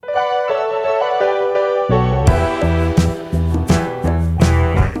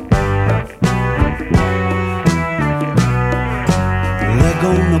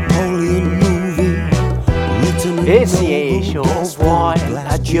show. Oh boy,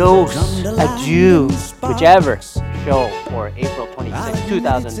 adios, whichever show for April 26,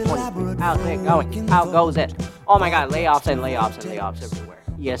 2023. How's it going? How goes it? Oh my god, layoffs everywhere.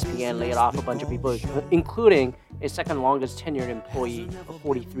 ESPN laid off a bunch of people, including a second longest tenured employee of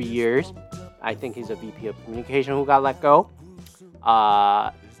 43 years. I think he's a VP of communication who got let go.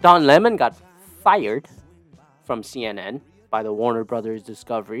 Don Lemon got fired from CNN by the Warner Brothers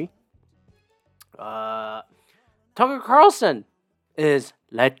Discovery. Tucker Carlson is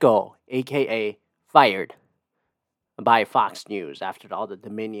let go, aka fired, by Fox News after all the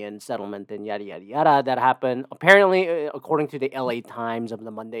Dominion settlement and yada yada yada that happened. Apparently, according to the LA Times of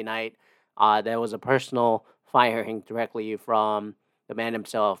the Monday night, there was a personal firing directly from the man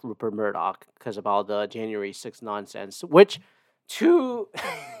himself, Rupert Murdoch, because of all the January 6th nonsense, which, to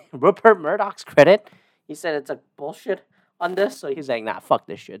Rupert Murdoch's credit, he said it's a bullshit on this, so he's like, nah, fuck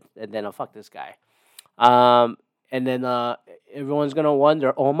this shit, and then fuck this guy. And then everyone's gonna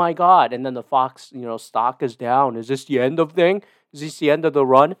wonder, oh my god, and then the Fox, stock is down. Is this the end of thing? Is this the end of the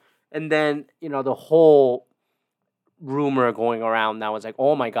run? And then, the whole rumor going around now is like,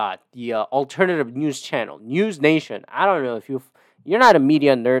 oh my god, the alternative news channel, Newsnation. I don't know if you're not a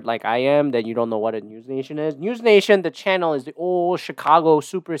media nerd like I am, then you don't know what a Newsnation is. Newsnation, the channel, is the old Chicago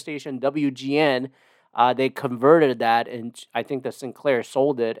superstation WGN. They converted that, and I think the Sinclair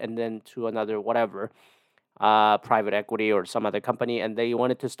sold it, and then to another whatever, private equity or some other company, and they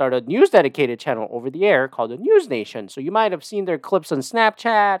wanted to start a news-dedicated channel over the air called the Newsnation. So you might have seen their clips on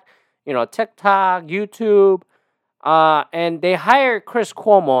Snapchat, TikTok, YouTube, and they hired Chris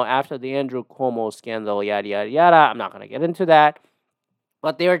Cuomo after the Andrew Cuomo scandal, yada, yada, yada. I'm not going to get into that.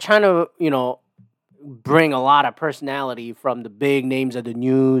 But they were trying to, bring a lot of personality from the big names of the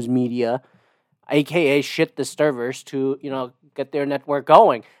news media, aka shit disturbers, to, get their network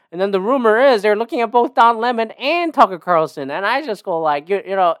going. And then the rumor is they're looking at both Don Lemon and Tucker Carlson. And I just go like,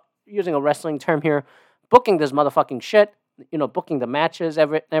 using a wrestling term here, booking this motherfucking shit, booking the matches,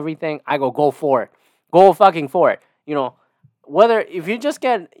 everything. I go for it. Go fucking for it. Whether, if you just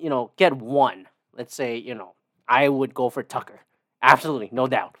get one, let's say, I would go for Tucker. Absolutely, no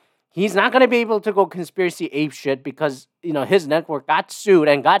doubt. He's not going to be able to go conspiracy ape shit because, his network got sued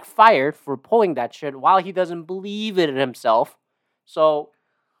and got fired for pulling that shit while he doesn't believe it in himself. So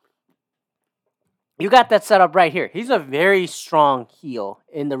you got that set up right here. He's a very strong heel,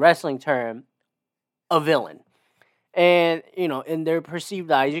 in the wrestling term, a villain. And, in their perceived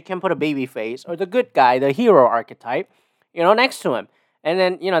eyes, you can put a baby face or the good guy, the hero archetype, next to him. And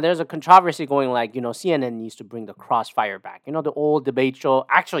then, there's a controversy going like, CNN needs to bring the Crossfire back. The old debate show.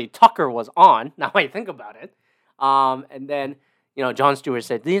 Actually, Tucker was on, now I think about it. And then, Jon Stewart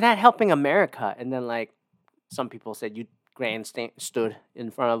said, you're not helping America. And then, some people said you stood in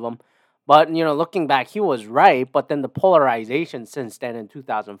front of him. But, looking back, he was right. But then the polarization since then in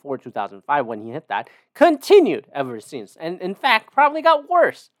 2004, 2005, when he hit that, continued ever since. And, in fact, probably got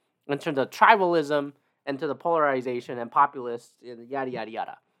worse in terms of tribalism and to the polarization and populists, yada, yada,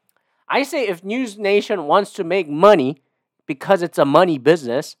 yada. I say if News Nation wants to make money because it's a money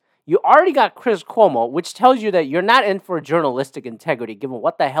business, you already got Chris Cuomo, which tells you that you're not in for journalistic integrity, given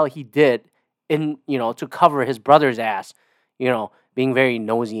what the hell he did to cover his brother's ass, being very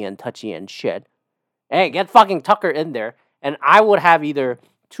nosy and touchy and shit. Hey, get fucking Tucker in there, and I would have either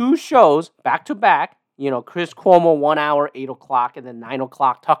two shows back to back, Chris Cuomo 1 hour, 8 o'clock, and then 9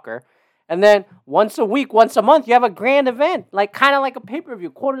 o'clock Tucker. And then once a week, once a month, you have a grand event, kind of like a pay-per-view,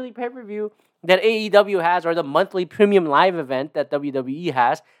 quarterly pay-per-view that AEW has, or the monthly premium live event that WWE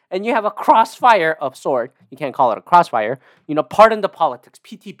has. And you have a crossfire of sort. You can't call it a crossfire. Pardon the politics,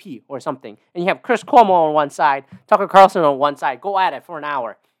 PTP or something. And you have Chris Cuomo on one side, Tucker Carlson on one side. Go at it for an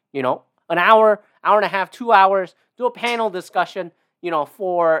hour. An hour, hour and a half, 2 hours. Do a panel discussion,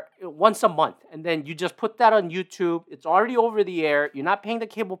 for once a month. And then you just put that on YouTube. It's already over the air. You're not paying the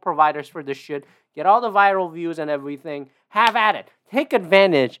cable providers for this shit. Get all the viral views and everything. Have at it. Take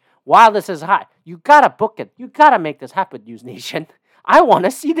advantage while this is hot. You gotta book it. You gotta make this happen, News Nation. I want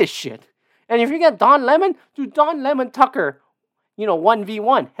to see this shit. And if you get Don Lemon, do Don Lemon Tucker,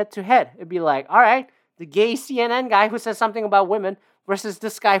 1v1, head to head. It'd be like, all right, the gay CNN guy who says something about women versus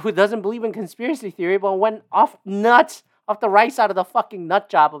this guy who doesn't believe in conspiracy theory but went off nuts, off the right side of the fucking nut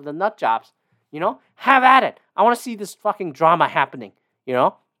job of the nut jobs. Have at it. I want to see this fucking drama happening.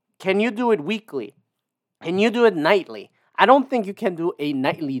 Can you do it weekly? Can you do it nightly? I don't think you can do a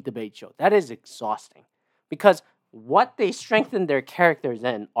nightly debate show. That is exhausting. Because what they strengthen their characters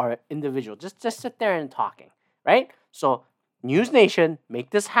in are individual. Just sit there and talking, right? So, News Nation,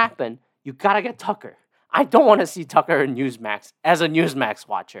 make this happen. You gotta get Tucker. I don't want to see Tucker and Newsmax as a Newsmax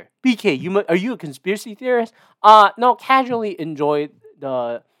watcher. BK, are you a conspiracy theorist? No, casually enjoy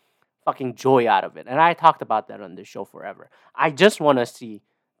the fucking joy out of it. And I talked about that on this show forever. I just want to see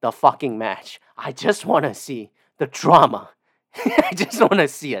the fucking match. I just want to see the drama. I just want to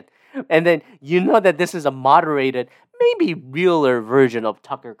see it. And then that this is a moderated, maybe realer version of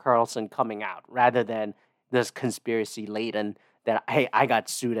Tucker Carlson coming out rather than this conspiracy laden that, hey, I got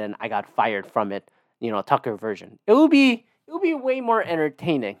sued and I got fired from it, Tucker version. It would be way more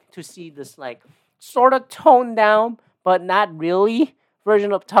entertaining to see this like sort of toned down but not really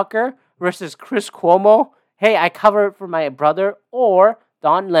version of Tucker versus Chris Cuomo. Hey, I covered for my brother, or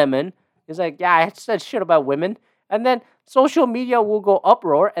Don Lemon is like, yeah, I said shit about women, and then social media will go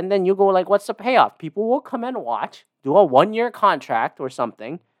uproar, and then you go like, what's the payoff? People will come and watch, do a 1-year contract or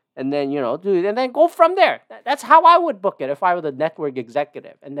something, and then and then go from there. That's how I would book it if I were the network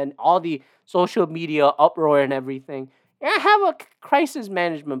executive, and then all the social media uproar and everything. Yeah, have a crisis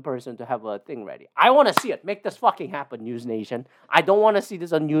management person to have a thing ready. I want to see it. Make this fucking happen, News Nation. I don't want to see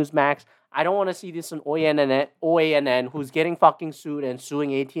this on Newsmax. I don't want to see this on OANN, who's getting fucking sued and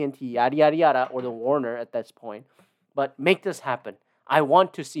suing AT&T, yada, yada, yada, or the Warner at this point. But make this happen. I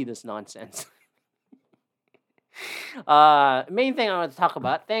want to see this nonsense. Main thing I want to talk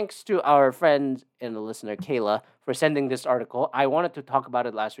about, thanks to our friend and the listener, Kayla, for sending this article. I wanted to talk about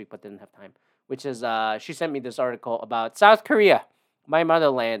it last week, but didn't have time. Which is, she sent me this article about South Korea, my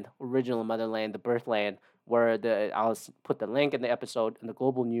motherland, original motherland, the birthland, where I'll put the link in the episode in the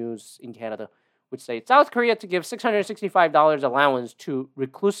Global News in Canada, which say South Korea to give $665 allowance to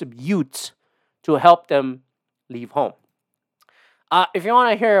reclusive youths to help them leave home. If you want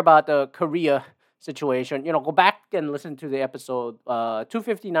to hear about the Korea situation, go back and listen to the episode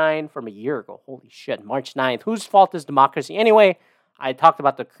 259 from a year ago. Holy shit, March 9th. Whose fault is democracy anyway? I talked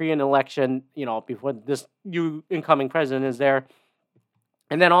about the Korean election, before this new incoming president is there.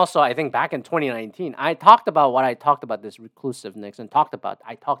 And then also, I think back in 2019, I talked about what I talked about, this reclusiveness, and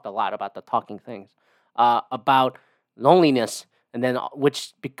I talked a lot about the talking things, about loneliness, and then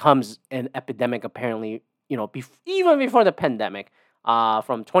which becomes an epidemic apparently, even before the pandemic,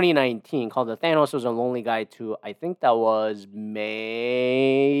 from 2019, called The Thanos Was a Lonely Guy to, I think that was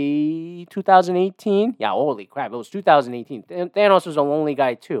May 2018. Yeah, holy crap, it was 2018. Thanos Was a Lonely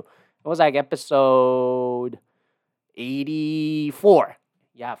Guy too. It was like episode 84.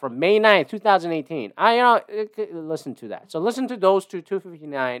 Yeah, from May 9th, 2018. Listen to that. So listen to those two,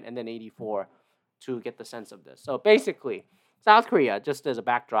 259 and then 84, to get the sense of this. So basically, South Korea, just as a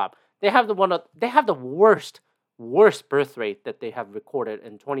backdrop, they have the worst birth rate that they have recorded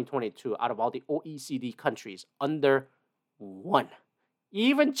in 2022 out of all the OECD countries, under 1.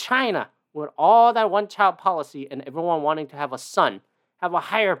 Even China, with all that one-child policy and everyone wanting to have a son, have a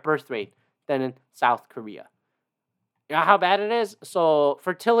higher birth rate than in South Korea. You know how bad it is? So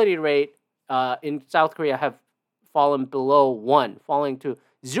fertility rate in South Korea have fallen below 1, falling to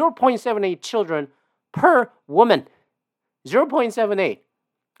 0.78 children per woman. 0.78.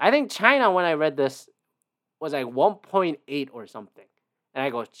 I think China, when I read this, was like 1.8 or something. And I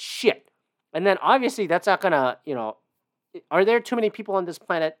go, shit. And then obviously that's not gonna, are there too many people on this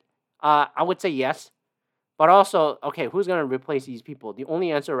planet? I would say yes. But also, okay, who's gonna replace these people? The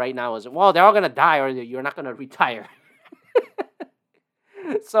only answer right now is, well, they're all gonna die or you're not gonna retire.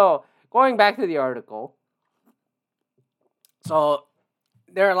 So, going back to the article. So,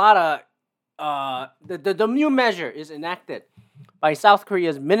 there are a lot of, the new measure is enacted by South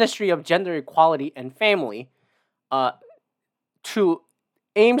Korea's Ministry of Gender Equality and Family,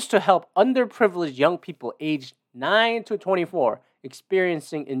 aims to help underprivileged young people aged 9 to 24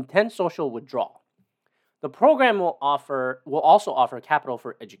 experiencing intense social withdrawal. The program will also offer capital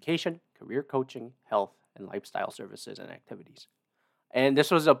for education, career coaching, health, and lifestyle services and activities. And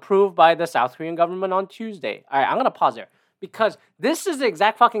this was approved by the South Korean government on Tuesday. All right, I'm going to pause there. Because this is the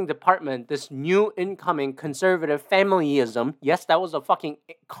exact fucking department, this new incoming conservative familyism, yes, that was a fucking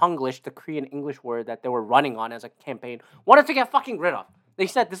Konglish, the Korean English word that they were running on as a campaign, wanted to get fucking rid of. They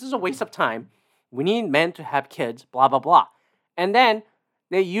said, this is a waste of time. We need men to have kids, blah, blah, blah. And then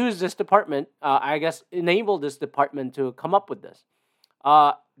they used this department, enabled this department to come up with this.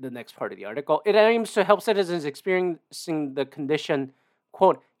 The next part of the article, it aims to help citizens experiencing the condition,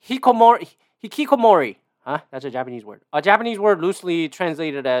 quote, hikikomori. That's a Japanese word. A Japanese word loosely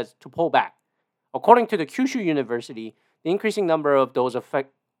translated as to pull back. According to the Kyushu University, the increasing number of those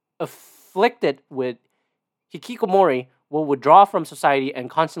afflicted with hikikomori will withdraw from society and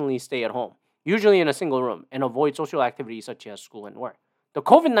constantly stay at home, usually in a single room, and avoid social activities such as school and work. The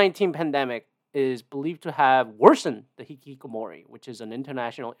COVID-19 pandemic is believed to have worsened the hikikomori, which is an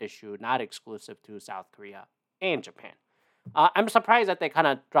international issue not exclusive to South Korea and Japan. I'm surprised that they kind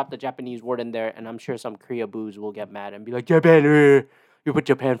of dropped the Japanese word in there, and I'm sure some Korea boos will get mad and be like, Japan, you put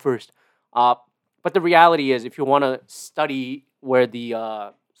Japan first. But the reality is, if you want to study where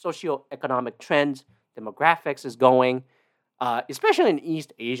the socioeconomic trends, demographics is going, especially in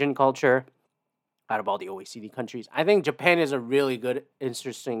East Asian culture, out of all the OECD countries, I think Japan is a really good,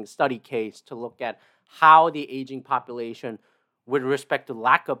 interesting study case to look at how the aging population, with respect to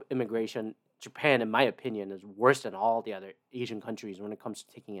lack of immigration, Japan, in my opinion, is worse than all the other Asian countries when it comes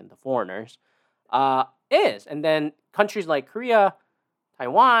to taking in the foreigners. Is and then countries like Korea,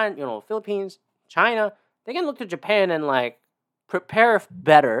 Taiwan, Philippines, China, they can look to Japan and like prepare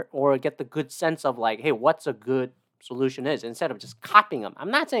better or get the good sense of like, hey, what's a good solution is instead of just copying them.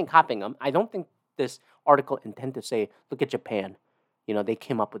 I'm not saying copying them. I don't think this article intend to say, look at Japan. They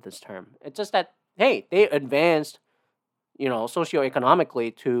came up with this term. It's just that, hey, they advanced,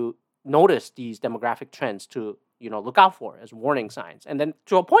 socioeconomically to notice these demographic trends to, look out for as warning signs. And then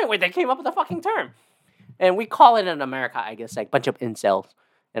to a point where they came up with a fucking term. And we call it in America, I guess, like bunch of incels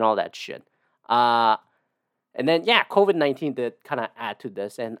and all that shit. And then, yeah, COVID-19 did kind of add to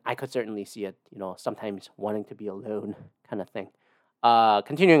this, and I could certainly see it, sometimes wanting to be alone kind of thing.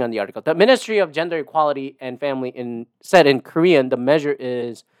 Continuing on the article, the Ministry of Gender Equality and Family said in Korean, the measure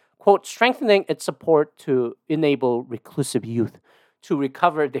is, quote, strengthening its support to enable reclusive youth to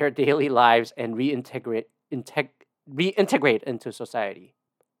recover their daily lives and reintegrate into society,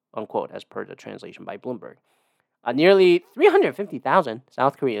 unquote, as per the translation by Bloomberg. Nearly 350,000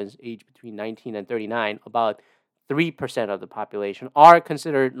 South Koreans aged between 19 and 39, about 3% of the population, are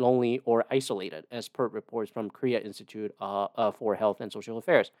considered lonely or isolated, as per reports from Korea Institute for Health and Social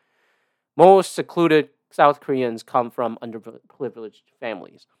Affairs. Most secluded South Koreans come from underprivileged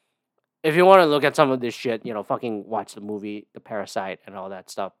families. If you want to look at some of this shit, fucking watch the movie The Parasite and all that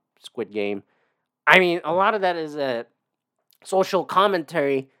stuff, Squid Game. I mean, a lot of that is a social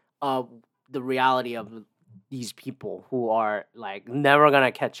commentary of the reality of these people who are like never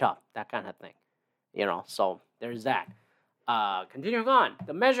gonna catch up, that kind of thing, So there's that. Continuing on,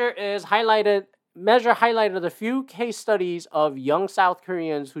 the measure highlighted a few case studies of young South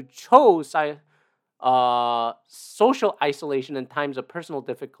Koreans who chose social isolation in times of personal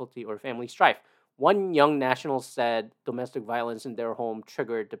difficulty or family strife. One young national said domestic violence in their home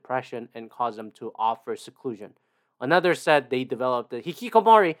triggered depression and caused them to opt for seclusion. Another said they developed the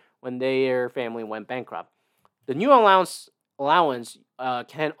hikikomori when their family went bankrupt. The new allowance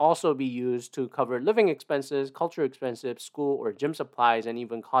can also be used to cover living expenses, culture expenses, school or gym supplies, and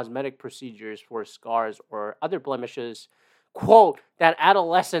even cosmetic procedures for scars or other blemishes, quote, that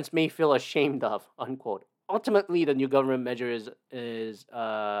adolescents may feel ashamed of, unquote. Ultimately, the new government measure is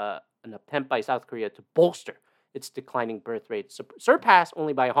an attempt by South Korea to bolster its declining birth rate, surpassed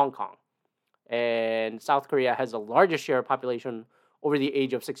only by Hong Kong. And South Korea has the largest share of population over the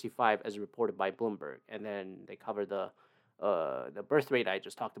age of 65, as reported by Bloomberg. And then they cover the birth rate I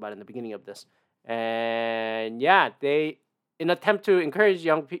just talked about in the beginning of this. And yeah, in an attempt to encourage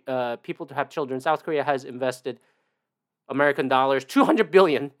young people to have children, South Korea has invested American dollars 200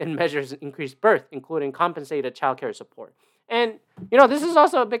 billion in measures to increase birth, including compensated childcare support. And this is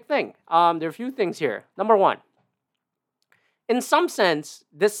also a big thing. There are a few things here. Number one, in some sense,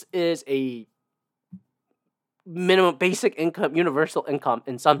 this is a minimum basic income, universal income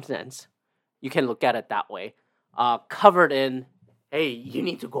in some sense. You can look at it that way. Covered in, hey, you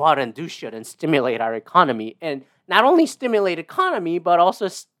need to go out and do shit and stimulate our economy. And not only stimulate economy, but also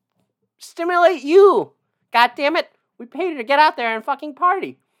stimulate you. God damn it. We pay you to get out there and fucking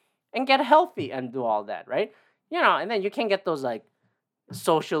party and get healthy and do all that, right? And then you can't get those like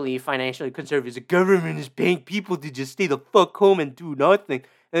socially, financially conservative. The government is paying people to just stay the fuck home and do nothing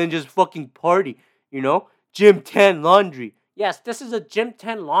and then just fucking party, Gym 10 laundry. Yes, this is a Gym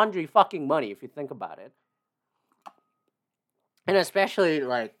 10 laundry fucking money if you think about it. And especially,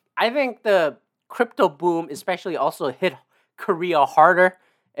 I think the crypto boom especially also hit Korea harder.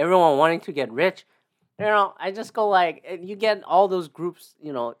 Everyone wanting to get rich. I just go you get all those groups,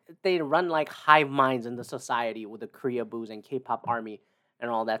 they run like hive minds in the society with the Korea boos and K-pop army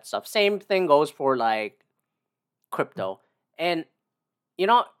and all that stuff. Same thing goes for crypto. And,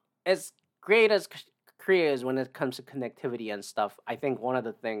 as great as Korea is when it comes to connectivity and stuff, I think one of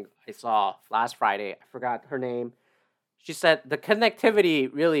the things I saw last Friday, I forgot her name, she said the connectivity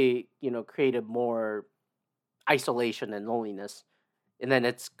really, created more isolation and loneliness. And then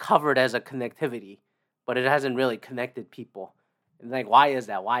it's covered as a connectivity, but it hasn't really connected people. And why is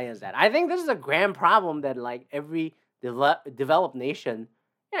that? I think this is a grand problem that every developed nation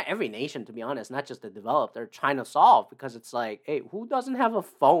yeah, every nation, to be honest, not just the developed, are trying to solve because it's like, hey, who doesn't have a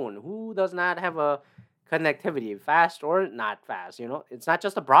phone? Who does not have a connectivity, fast or not fast? It's not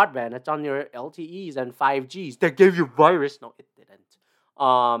just a broadband; it's on your LTEs and 5Gs that gave you virus. No, it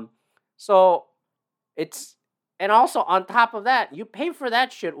didn't. So it's and also on top of that, you pay for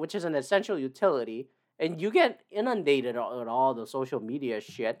that shit, which is an essential utility, and you get inundated with all the social media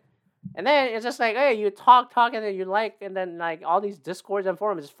shit. And then it's just like, hey, you talk, and then you like, and then like all these discords and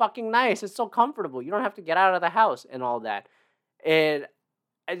forums. It's fucking nice. It's so comfortable. You don't have to get out of the house and all that. And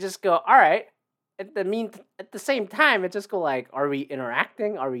I just go, all right. At the same time, it just go like, are we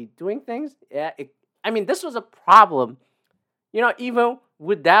interacting? Are we doing things? Yeah. I mean, this was a problem, even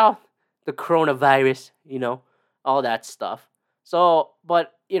without the coronavirus, all that stuff. So,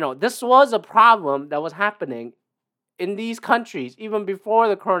 but this was a problem that was happening in these countries even before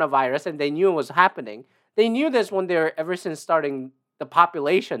the coronavirus, and they knew it was happening. They knew this when they were ever since starting the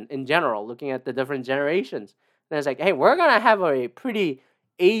population in general, looking at the different generations. And it's like, hey, we're gonna have a pretty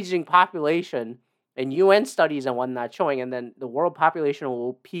aging population, and UN studies and whatnot showing, and then the world population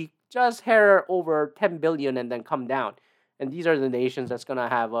will peak just hair over 10 billion and then come down. And these are the nations that's gonna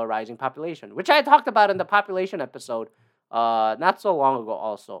have a rising population, which I talked about in the population episode, not so long ago,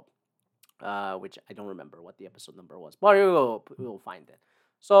 also which I don't remember what the episode number was, but we will find it.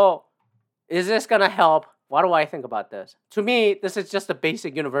 So, is this gonna help? What do I think about this? To me, this is just a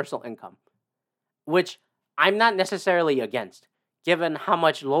basic universal income, which I'm not necessarily against, given how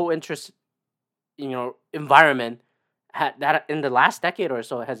much low interest, environment that in the last decade or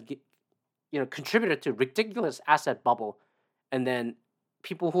so has, contributed to ridiculous asset bubble, and then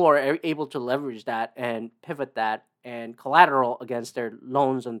people who are able to leverage that and pivot that and collateral against their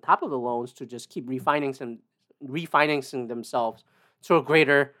loans on top of the loans to just keep refinancing themselves to a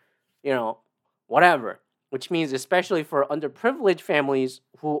greater, whatever. Which means especially for underprivileged families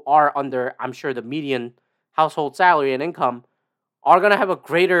who are under, I'm sure, the median household salary and income, are gonna have a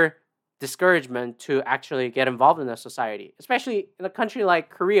greater discouragement to actually get involved in the society, especially in a country like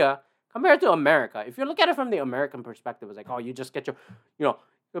Korea compared to America. If you look at it from the American perspective, it's like, oh, you just get your,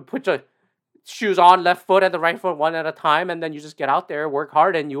 you put your shoes on, left foot and the right foot one at a time, and then you just get out there, work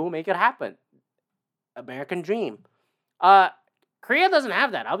hard, and you will make it happen. American dream. Korea doesn't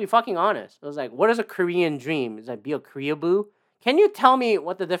have that. I'll be fucking honest. I was like, what is a Korean dream? Is that be a Korea boo? Can you tell me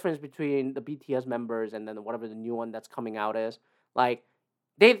what the difference between the BTS members and then whatever the new one that's coming out is? Like,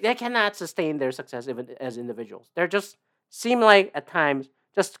 they cannot sustain their success even as individuals. They're just seem like at times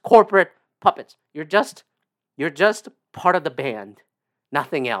just corporate puppets. You're just part of the band,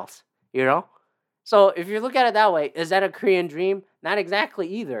 nothing else. So if you look at it that way, is that a Korean dream? Not exactly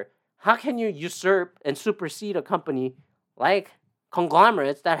either. How can you usurp and supersede a company like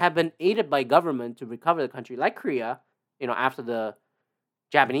conglomerates that have been aided by government to recover the country, like Korea, after the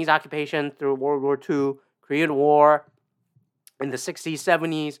Japanese occupation through World War II, Korean War in the 60s,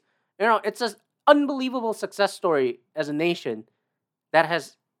 70s. It's an unbelievable success story as a nation that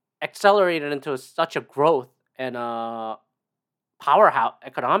has accelerated into such a growth and powerhouse,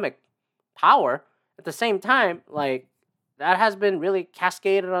 economic power. At the same time, like, that has been really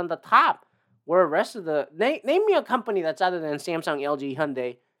cascaded on the top, where the rest of the name me a company that's other than Samsung, LG,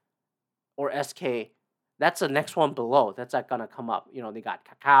 Hyundai, or SK. That's the next one below. That's not gonna come up. They got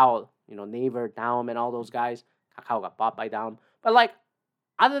Kakao, Naver, Daum, and all those guys. Kakao got bought by Daum. But like,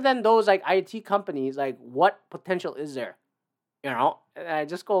 other than those like IT companies, like, what potential is there? And I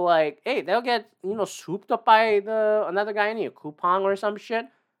just go like, hey, they'll get swooped up by another guy in a Coupang or some shit.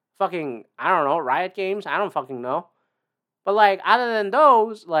 Fucking, I don't know, Riot Games. I don't fucking know. But like, other than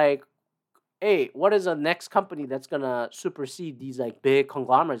those, like, hey, what is the next company that's gonna supersede these like big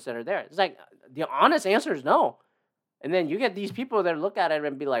conglomerates that are there? It's like the honest answer is no. And then you get these people that look at it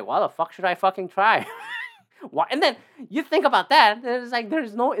and be like, why the fuck should I fucking try? Why? And then you think about that,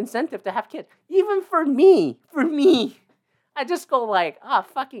 there's no incentive to have kids. Even for me, I just go like,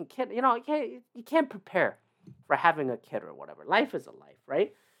 fucking kid. You can't prepare for having a kid or whatever. Life is a life,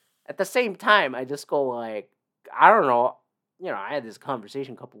 right? At the same time, I just go like, I don't know. I had this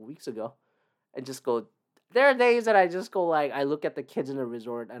conversation a couple of weeks ago. I just go, there are days that I just go like, I look at the kids in the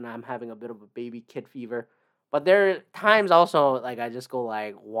resort and I'm having a bit of a baby kid fever. But there are times also like I just go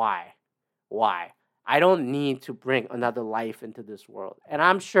like, why? I don't need to bring another life into this world. And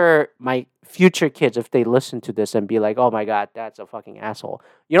I'm sure my future kids, if they listen to this and be like, oh my God, that's a fucking asshole.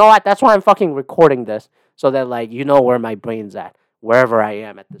 You know what? That's why I'm fucking recording this. So that like, where my brain's at. Wherever I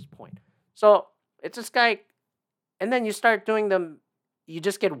am at this point. So it's just like, and then you start doing them, you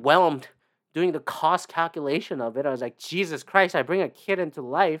just get whelmed doing the cost calculation of it. I was like, Jesus Christ, I bring a kid into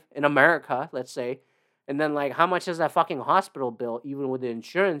life in America, let's say, And then, like, how much is that fucking hospital bill, even with the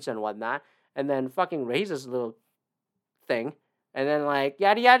insurance and whatnot? And then fucking raise this little thing. And then, like,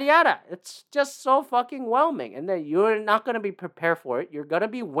 yada, yada, yada. It's just so fucking whelming. And then you're not going to be prepared for it. You're going to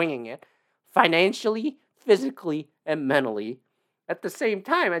be winging it financially, physically, and mentally. At the same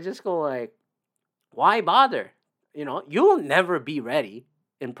time, I just go, like, why bother? You'll never be ready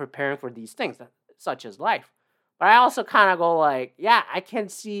in preparing for these things, such as life. But I also kind of go like, yeah, I can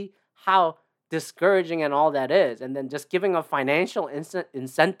see how discouraging and all that is. And then just giving a financial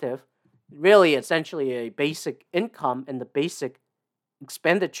incentive, really essentially a basic income and the basic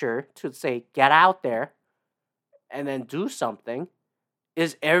expenditure to say, get out there and then do something.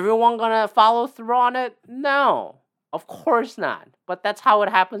 Is everyone going to follow through on it? No, of course not. But that's how it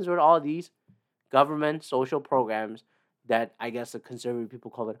happens with all these government social programs that I guess the conservative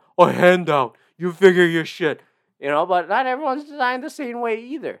people call it a handout. You figure your shit. But not everyone's designed the same way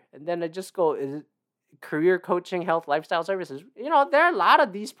either. And then I just go, is it career coaching, health, lifestyle services? There are a lot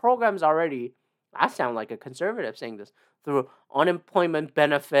of these programs already. I sound like a conservative saying this. Through unemployment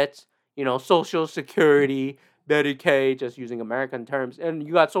benefits, social security, Medicaid, just using American terms. And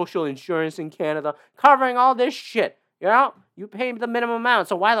you got social insurance in Canada covering all this shit. You pay the minimum amount.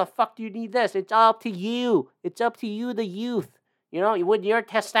 So why the fuck do you need this? It's up to you. It's up to you, the youth. With your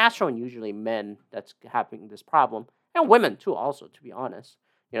testosterone, usually men that's having this problem. And women, too, also, to be honest.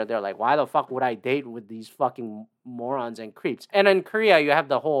 They're like, why the fuck would I date with these fucking morons and creeps? And in Korea, you have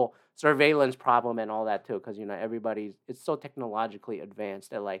the whole surveillance problem and all that, too. Because, it's so technologically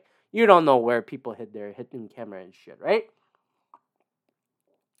advanced that, like, you don't know where people hid their hidden camera and shit, right?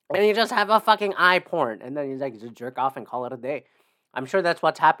 And you just have a fucking eye porn. And then you just jerk off and call it a day. I'm sure that's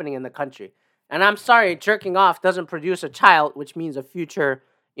what's happening in the country. And I'm sorry, jerking off doesn't produce a child, which means a future,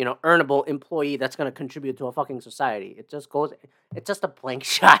 earnable employee that's going to contribute to a fucking society. It's just a blank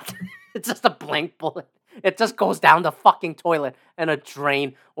shot. It's just a blank bullet. It just goes down the fucking toilet and a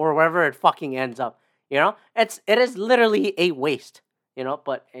drain or wherever it fucking ends up. It is literally a waste,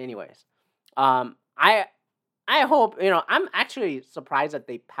 but anyways, I hope, I'm actually surprised that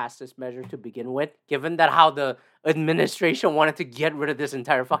they passed this measure to begin with, given that how the administration wanted to get rid of this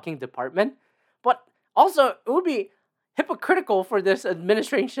entire fucking department. But also, it would be hypocritical for this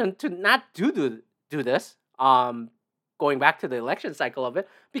administration to not do this, going back to the election cycle of it,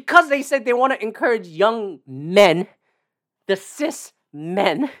 because they said they want to encourage young men, the cis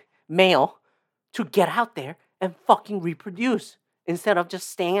men, male, to get out there and fucking reproduce instead of just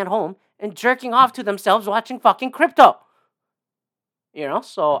staying at home and jerking off to themselves watching fucking crypto.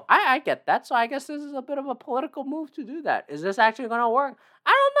 So I get that. So I guess this is a bit of a political move to do that. Is this actually going to work?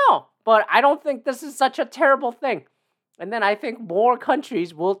 I don't know. But I don't think this is such a terrible thing. And then I think more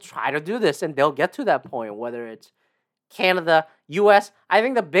countries will try to do this and they'll get to that point, whether it's Canada, US. I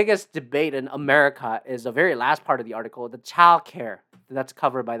think the biggest debate in America is the very last part of the article, the child care that's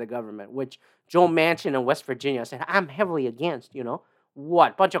covered by the government, which Joe Manchin in West Virginia said, I'm heavily against,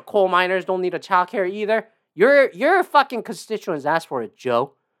 What? Bunch of coal miners don't need a child care either? Your fucking constituents asked for it,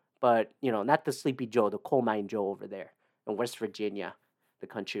 Joe. But, not the Sleepy Joe, the coal mine Joe over there in West Virginia, the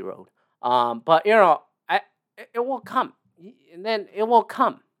country road. But, it will come. And then it will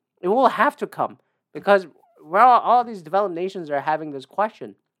come. It will have to come. Because all these developed nations are having this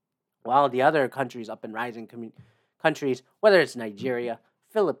question. While the other countries, up and rising countries, whether it's Nigeria,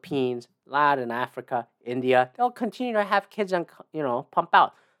 Philippines, Latin Africa, India, they'll continue to have kids and, pump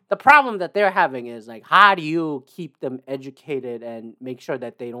out. The problem that they're having is, like, how do you keep them educated and make sure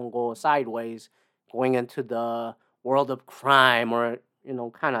that they don't go sideways going into the world of crime or,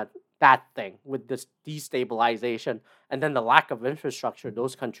 kind of that thing with this destabilization and then the lack of infrastructure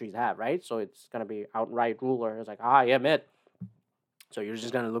those countries have, right? So it's going to be outright ruler. It's like, I am it. So you're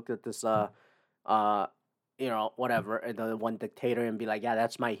just going to look at this, whatever, the one dictator and be like, yeah,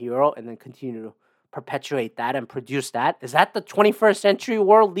 that's my hero, and then continue to perpetuate that and produce that. Is that the 21st century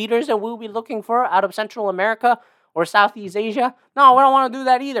world leaders that we'll be looking for out of Central America or Southeast Asia? No, we don't want to do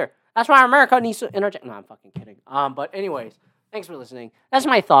that either. That's why America needs to interject. No, I'm fucking kidding. But anyways, thanks for listening. That's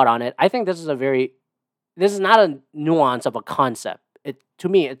my thought on it. I think this is not a nuance of a concept. To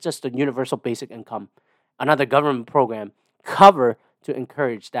me, it's just a universal basic income, another government program cover to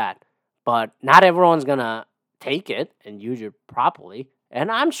encourage that. But not everyone's going to take it and use it properly. And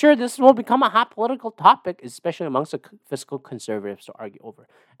I'm sure this will become a hot political topic, especially amongst the fiscal conservatives to argue over.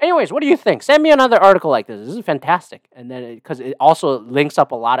 Anyways, what do you think? Send me another article like this. This is fantastic. And then, because it also links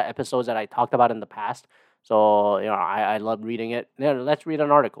up a lot of episodes that I talked about in the past. So, I love reading it. Let's read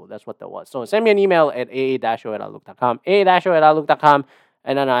an article. That's what that was. So send me an email at aa-o@outlook.com, aa-o@outlook.com.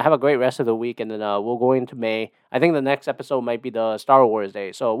 And then have a great rest of the week. And then we'll go into May. I think the next episode might be the Star Wars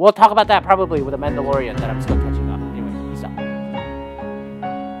day. So we'll talk about that probably with the Mandalorian that I'm still